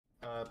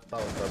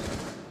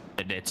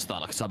Dead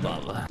Stark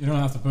Sabal. You don't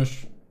have to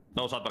push.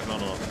 No, Southpark, no.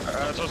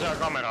 Se on siellä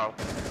kameralla.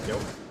 Yo.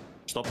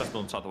 Stop that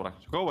don't Southpark.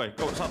 Go away,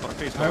 go Southpark,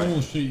 please go I away.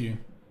 will shoot you.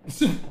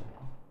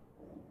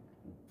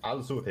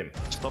 I'll shoot him.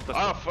 Stop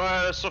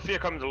that. Sophia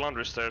coming to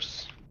laundry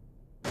stairs.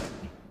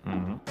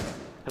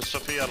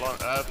 Sophia,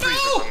 freezer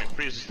No! coming,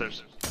 freezer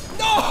stairs.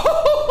 No!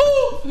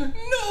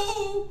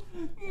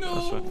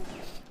 No!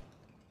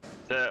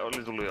 Se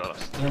oli tullut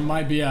alas. There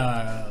might be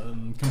a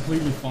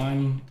completely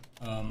fine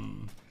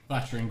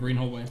factory in green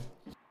hallway.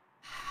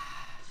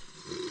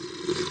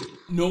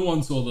 No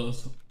one saw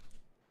this.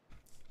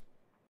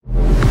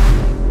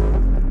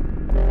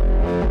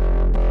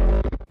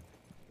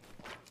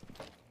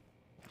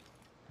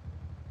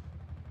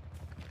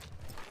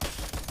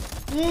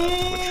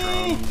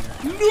 No!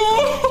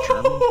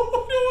 I don't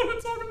want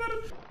to talk about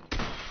it.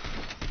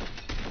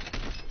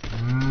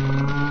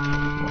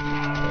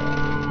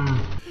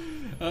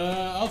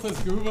 I'll say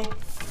scuba.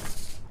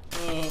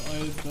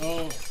 I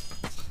don't.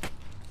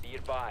 Be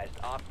advised,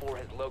 Op 4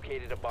 has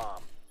located a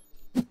bomb.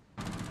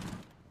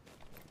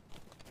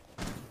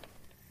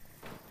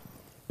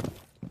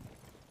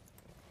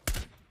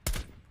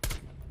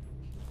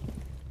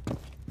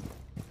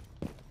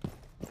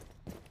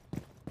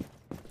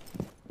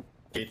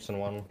 Kitchen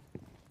one.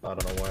 I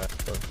don't know where.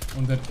 But...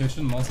 On that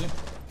kitchen, Mossy.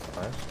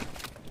 Nice.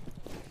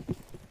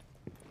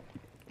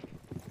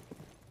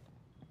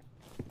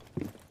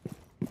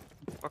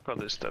 Where are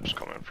these steps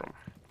coming from?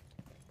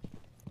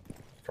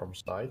 From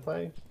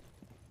sci-fi?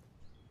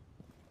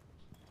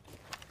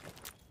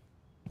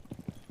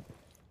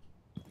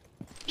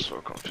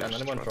 So confused. Can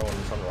anyone throw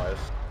on sunrise?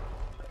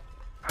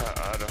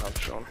 I don't have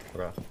shown.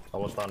 Okay, I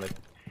was done it.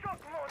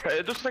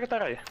 Hey, just take a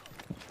tag.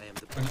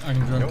 I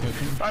can drop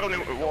kitchen. I don't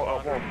even. Wall.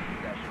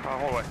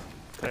 Hallway.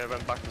 They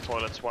went back to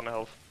toilets, 1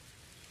 health.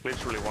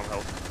 Literally 1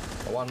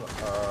 health. One,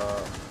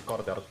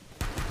 courtyard.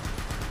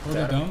 Hold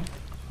it down.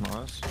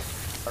 Nice.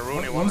 A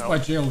Rooney 1 One's by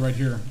health. jail right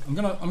here. I'm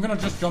gonna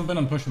just jump in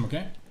and push him,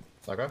 okay?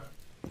 Okay.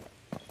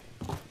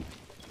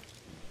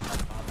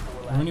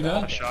 Rooney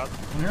dead? Shot.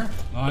 One here?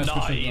 Nice,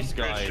 good shit,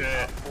 Good guy.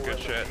 shit. Good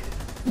shit.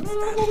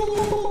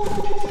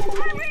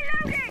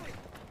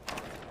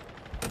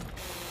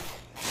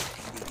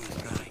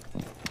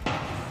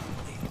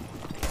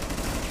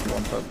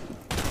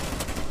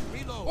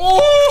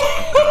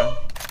 Oh!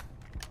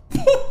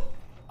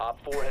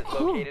 Op 4 has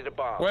located a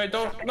bomb. Wait,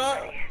 don't.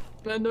 No!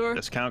 Blender.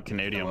 Discount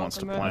Canadian wants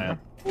to plan.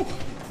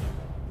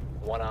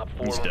 1 Op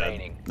 4 He's dead.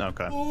 remaining.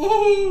 Okay.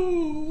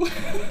 Ooh.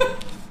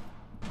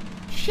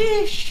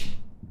 Sheesh.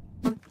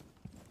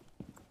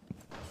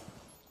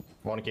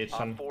 One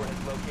kitchen. Op 4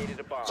 has located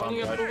a bomb.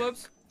 Running up the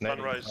webs.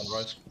 Sunrise.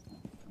 Sunrise.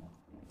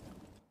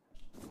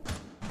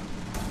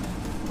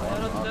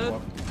 Not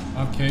dead.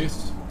 I've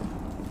cased.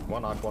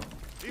 One aqua.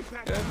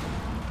 Okay.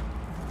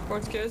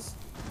 Quartz case.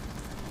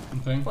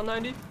 Something.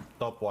 190.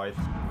 Top white.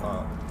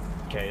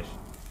 Case.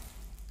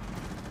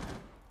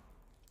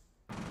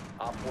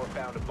 Op 4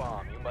 found a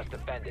bomb. You must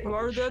defend it. I'm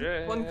already dead.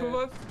 shit. 1 cool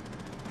web.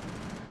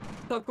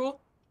 Top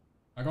cool.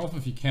 Back off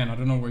if you can. I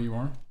don't know where you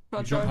are. You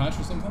Not jump sure. hatch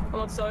or something? I'm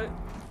outside.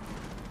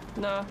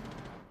 Nah.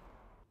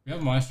 We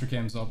have master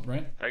cams up,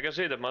 right? I can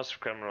see the master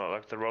camera,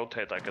 like the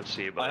rotate I can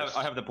see, but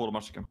I have the pool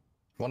master cam.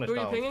 One is Who are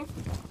you down. pinging?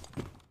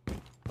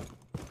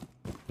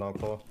 No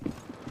clue.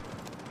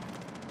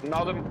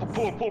 now the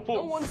pull.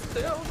 No one's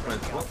there.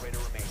 Operator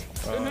remaining.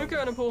 En hooker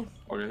and a pool.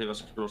 Okay, he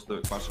was close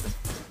to the master cam.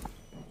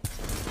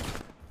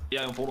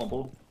 Yeah, on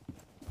pool.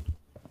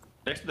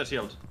 Next to the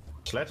shield.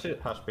 Sledge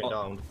has been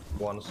down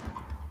once.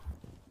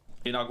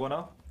 In Agua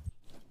now.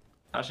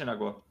 Ash in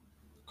Agua.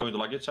 Going to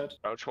luggage side.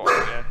 Ouch one,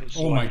 yeah. He's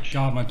Oh my like-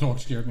 god, my dog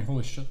scared me.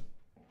 Holy shit.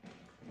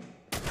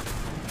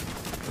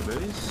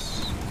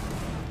 This.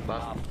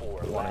 Op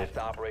 4, last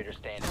operator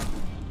standing.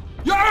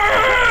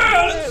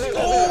 Yes!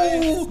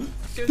 Oh!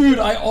 Dude,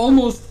 I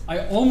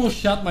almost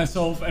shot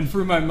myself and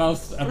threw my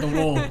mouse at the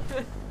wall.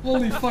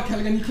 Holy fuck,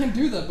 Halligan, you can't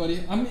do that,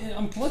 buddy.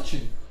 I'm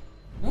clutching.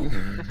 No?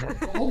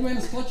 The old man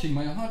is clutching.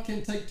 My heart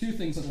can't take 2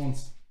 things at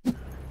once.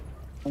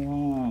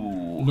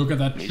 Ooh. Look at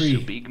that Mr. tree.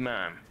 Big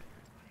man.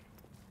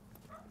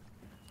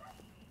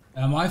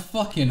 Am I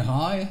fucking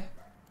high?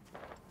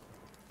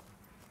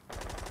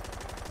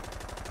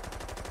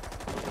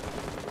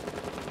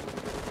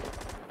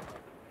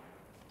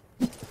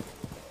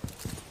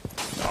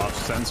 Off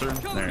sensor.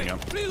 There you go.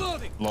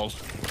 Lol.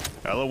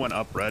 Ella went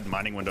up red.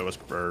 Mining window was,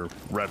 or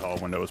red hall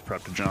window was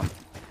prepped to jump.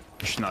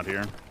 She's not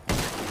here.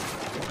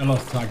 I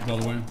lost tag, by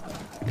the way.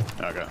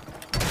 Okay.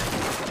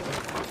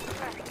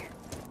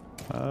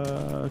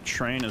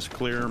 Train is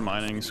clear.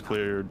 Mining's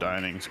clear.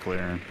 Dining's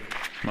clear.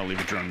 I'm gonna leave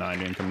a drone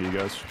 90 and come to you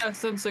guys. Yeah,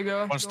 since they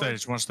go. One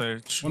stage.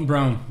 One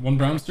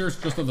brown stairs,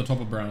 just at the top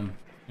of brown.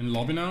 In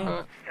lobby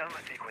now?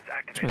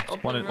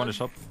 One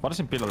is up. One is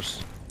in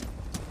pillars.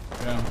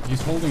 Yeah,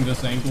 he's holding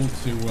this angle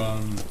to,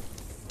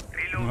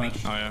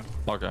 hatch. Oh yeah.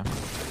 Okay.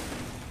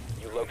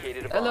 You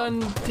located a Ella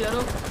bomb. and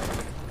piano.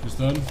 He's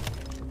dead.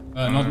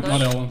 Not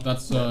Ellen,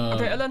 that's,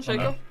 Okay, Ella and Shaco.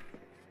 Yeah,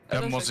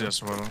 Ella and Mozzie Shaco.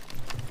 as well.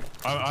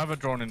 I have a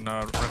drone in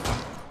red one.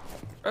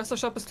 Rest of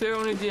shop is clear,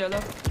 only the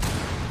Ella.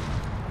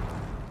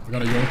 We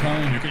got a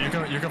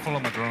yokai. You can follow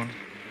my drone.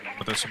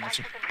 But there's so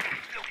much.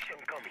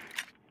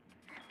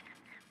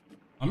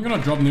 I'm gonna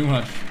drop new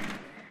hatch.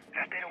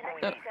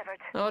 Yep.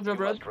 I'll drop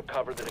red. Must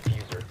recover the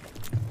diffuser.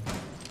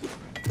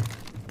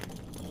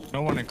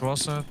 No one in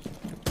closet.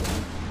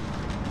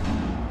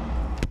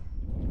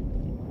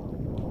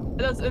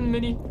 That's in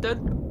mini. Dead.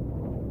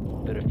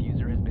 The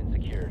diffuser has been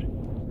secured.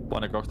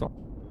 One in cocktail.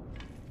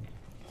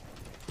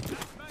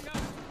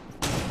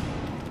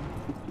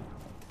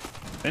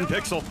 In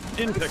pixel.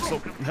 In pixel.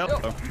 Help.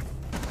 Oh.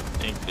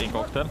 In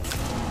cocktail.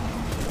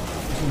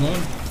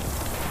 Alone.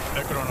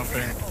 Echo on a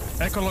thing.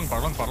 Echo long bar.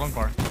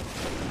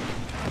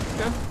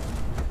 Okay.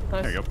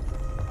 Nice. There you go.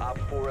 Op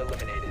 4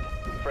 eliminated.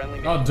 Friendly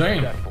God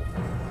mission damn. successful.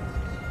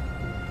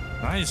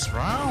 Nice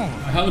round.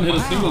 I haven't hit a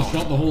single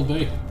shot the whole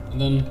day.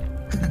 And then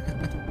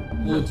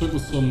all it took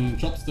was some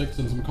chopsticks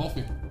and some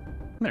coffee.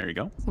 There you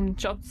go. Some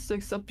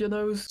chopsticks up your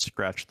nose.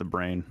 Scratch the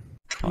brain.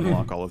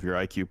 Unlock all of your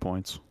IQ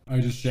points. I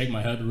just shake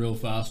my head real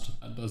fast.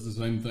 That does the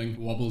same thing.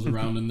 Wobbles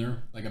around in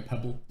there like a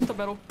pebble. The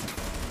battle.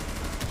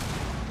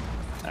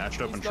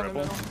 Hatched open He's done in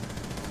triple. middle.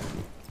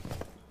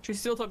 She's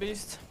still top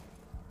east.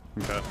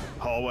 Okay.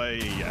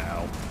 Hallway.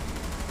 Ow.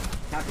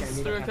 He's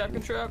through a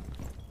captain trap.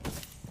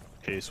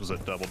 Ace was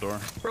at double door.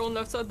 Rolling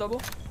left side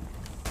double.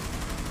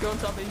 Going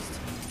top east.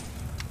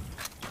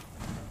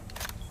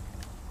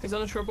 He's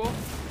on a triple.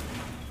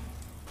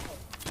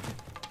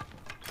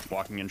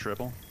 Walking in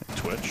triple.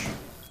 Twitch.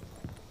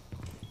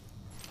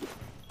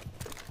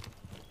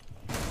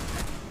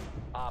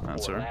 Op 4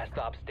 Answer. last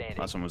stop standing.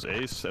 Last one was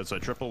Ace.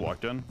 Outside triple.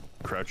 Walked in.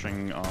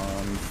 Crouching on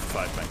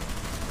 5 ping.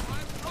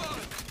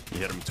 You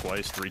hit him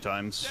twice, 3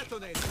 times.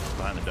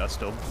 Behind the desk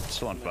still.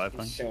 Still on 5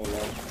 ping. So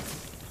low.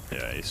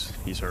 Yeah,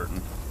 he's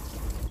hurting.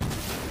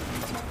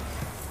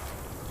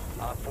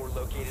 Op 4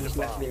 located He's a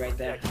left bomb. me right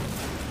there.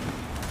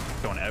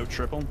 Going out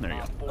triple. There you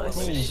Op go. 4 Nice.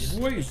 eliminated.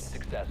 Oh, wait.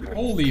 Successful.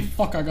 Holy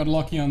fuck, I got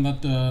lucky on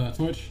that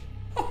Twitch.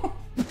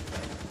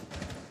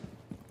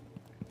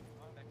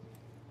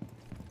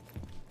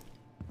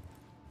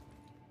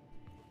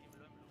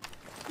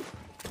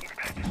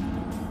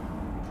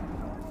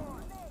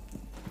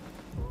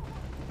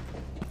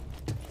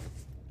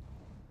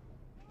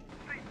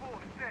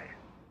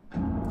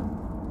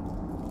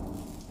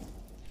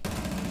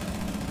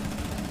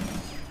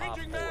 Op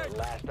 4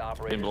 last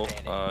operator In block.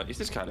 standing. Is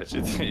this guy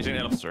legit? He's in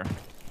Elster.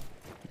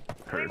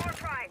 Heard.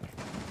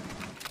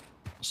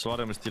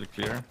 Swadam is still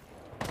clear.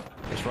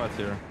 He's right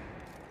here.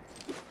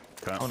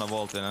 Okay. I'm gonna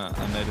vault in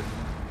I made it.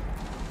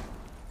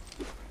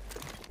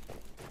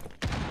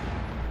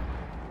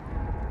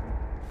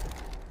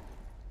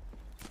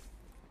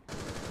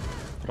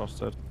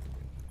 Frosted.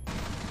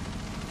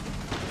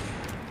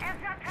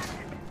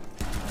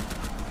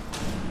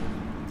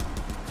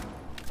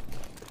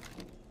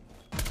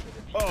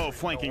 Oh,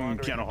 flanking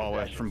piano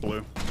hallway from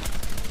blue.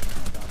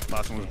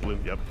 Last one was blue.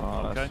 Yep.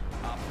 Oh, Okay.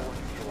 Op 4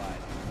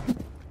 neutralized.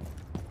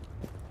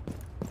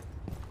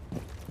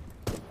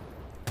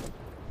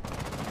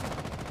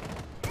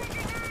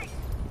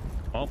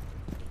 Well,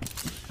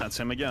 that's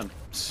him again.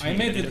 I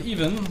made it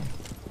even.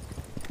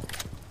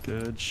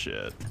 Good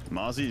shit.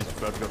 Mozzie's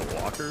about to go to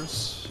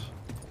lockers.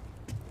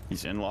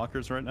 He's in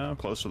lockers right now,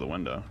 close to the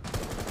window.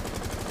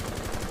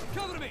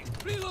 Cover me!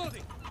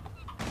 Reloading!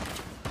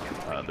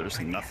 There's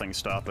nothing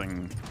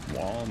stopping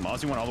wall.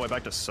 Mozzie went all the way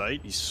back to site.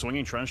 He's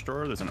swinging trench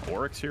door. There's an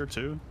Oryx here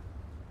too.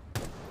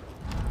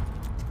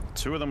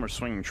 2 of them are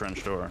swinging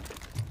trench door.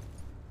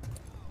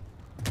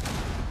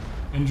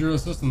 Injury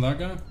assist on that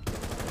guy.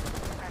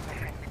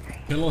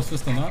 Kill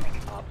assist on that.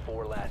 Op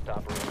 4 last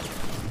operator.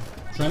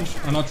 Trench.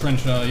 Not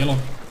trench, yellow.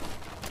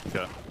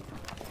 Okay.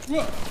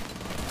 What?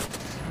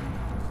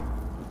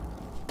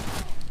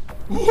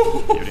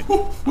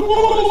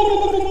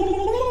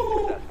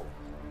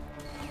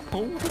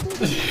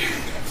 Beauty.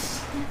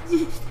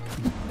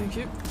 Thank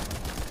you.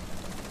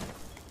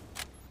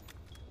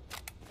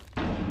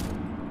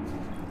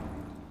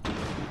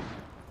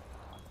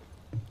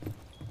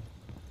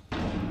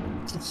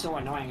 It's so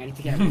annoying. I need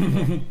to get rid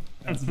of it.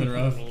 That's a bit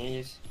rough.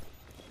 Jeez.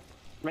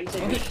 Right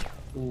side.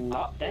 Not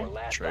Op 4 there.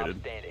 last Traded.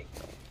 stop standing.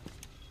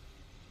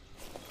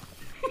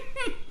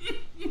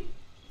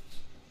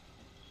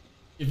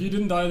 If you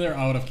didn't die there,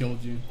 I would have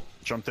killed you.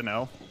 Jumped in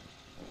L.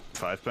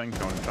 5 ping,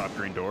 going to top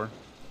green door.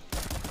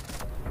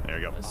 There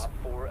you go. Op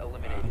 4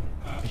 eliminated.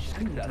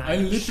 Successful. I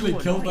literally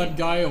killed that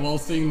guy while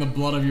seeing the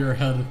blood of your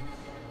head.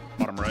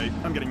 Bottom right.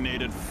 I'm getting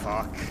naded.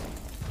 Fuck.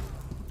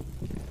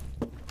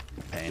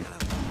 Pain.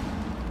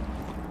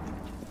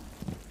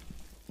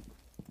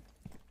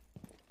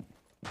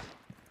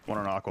 One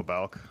on aqua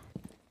balk.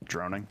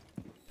 Droning.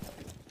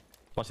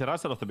 Was he right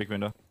side of the big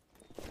window?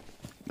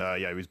 Yeah,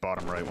 he was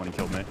bottom right when he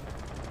killed me.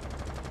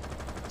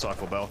 It's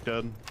aqua balk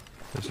dead.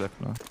 He's left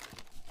now.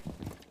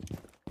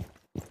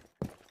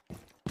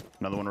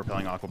 Another one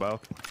repelling aqua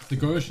balk. The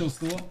Goya shield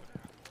still up?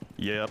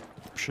 Yep,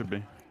 should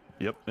be.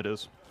 Yep, it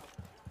is.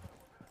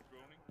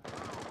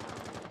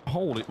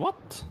 Holy,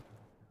 what?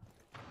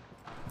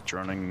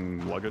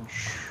 Droning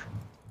luggage.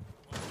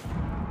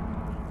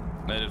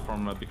 Naded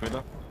from big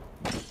window.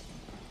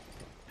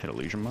 Hit a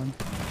legion mine.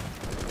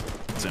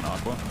 It's in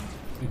Aqua.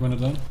 Big one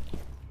done.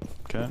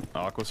 Okay,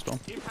 Aqua still.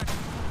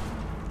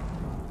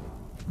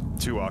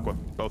 2 Aqua,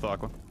 both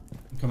Aqua.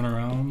 I'm coming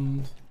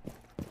around.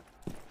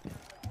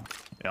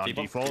 Yeah, on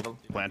Default, default,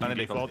 default. planting Planting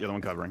default, default. the other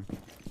one covering.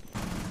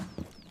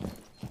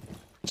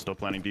 Still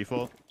planting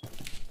default.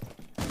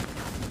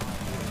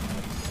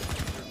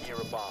 Near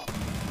a bomb.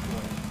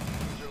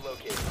 User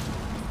located.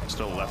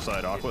 Still left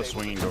side Aqua,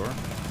 swinging door.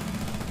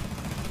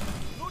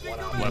 One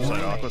on Left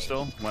side Aqua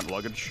still, went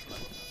luggage.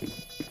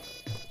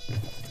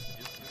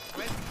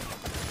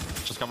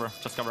 Just cover,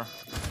 just cover.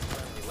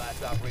 the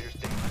last operator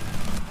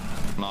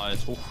standing.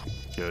 Nice. Oof.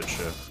 Good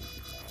shit.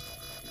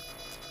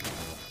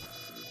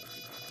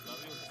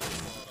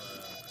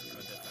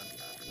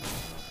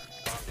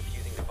 Bomb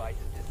defusing device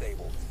is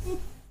disabled.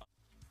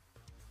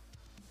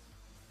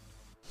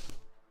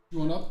 You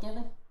want up,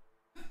 Doggo?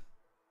 You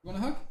want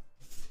a hug?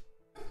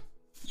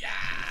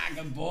 Yeah,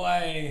 good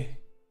boy.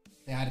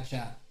 Say hi to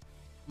chat.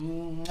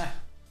 Mwah.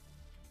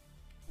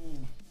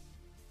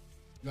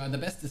 You are the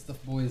bestest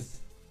of boys.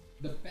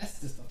 The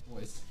bestest of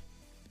boys.